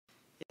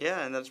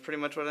Yeah, and that's pretty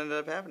much what ended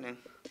up happening.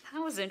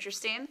 That was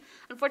interesting.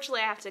 Unfortunately,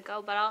 I have to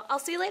go, but I'll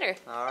see you later.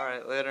 All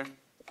right, later.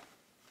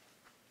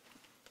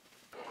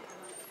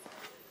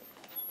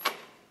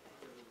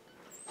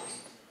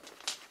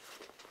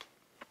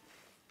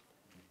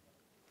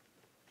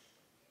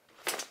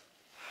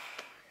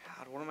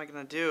 God, what am I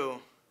gonna do?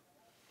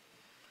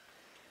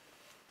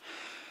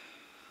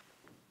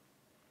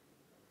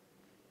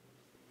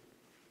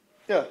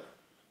 Yeah.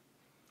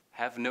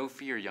 Have no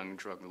fear, young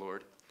drug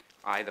lord.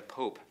 I, the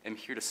Pope, am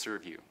here to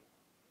serve you.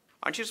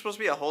 Aren't you supposed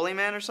to be a holy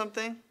man or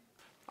something?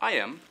 I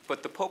am,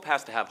 but the Pope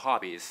has to have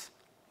hobbies.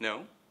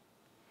 No?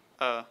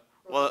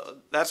 Well,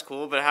 that's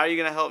cool, but how are you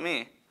gonna help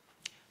me?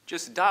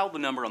 Just dial the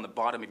number on the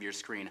bottom of your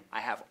screen. I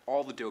have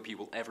all the dope you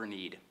will ever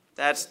need.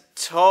 That's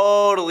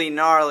totally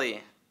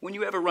gnarly. When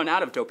you ever run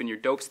out of dope in your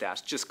dope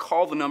stash, just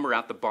call the number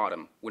at the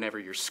bottom. Whenever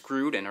you're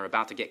screwed and are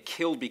about to get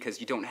killed because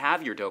you don't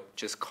have your dope,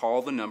 just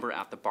call the number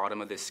at the bottom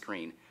of this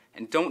screen.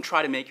 And don't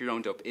try to make your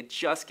own dope. It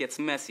just gets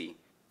messy.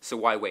 So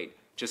why wait?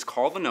 Just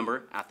call the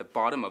number at the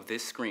bottom of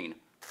this screen.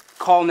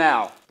 Call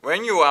now.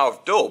 When you're out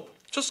of dope,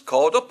 just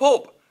call the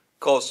Pope.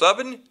 Call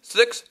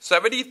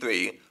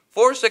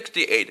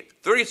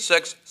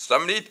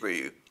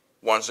 7673-468-3673.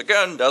 Once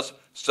again, that's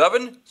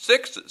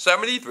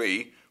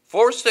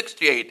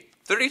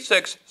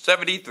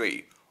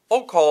 7673-468-3673.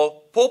 Or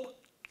call Pope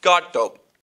Got Dope.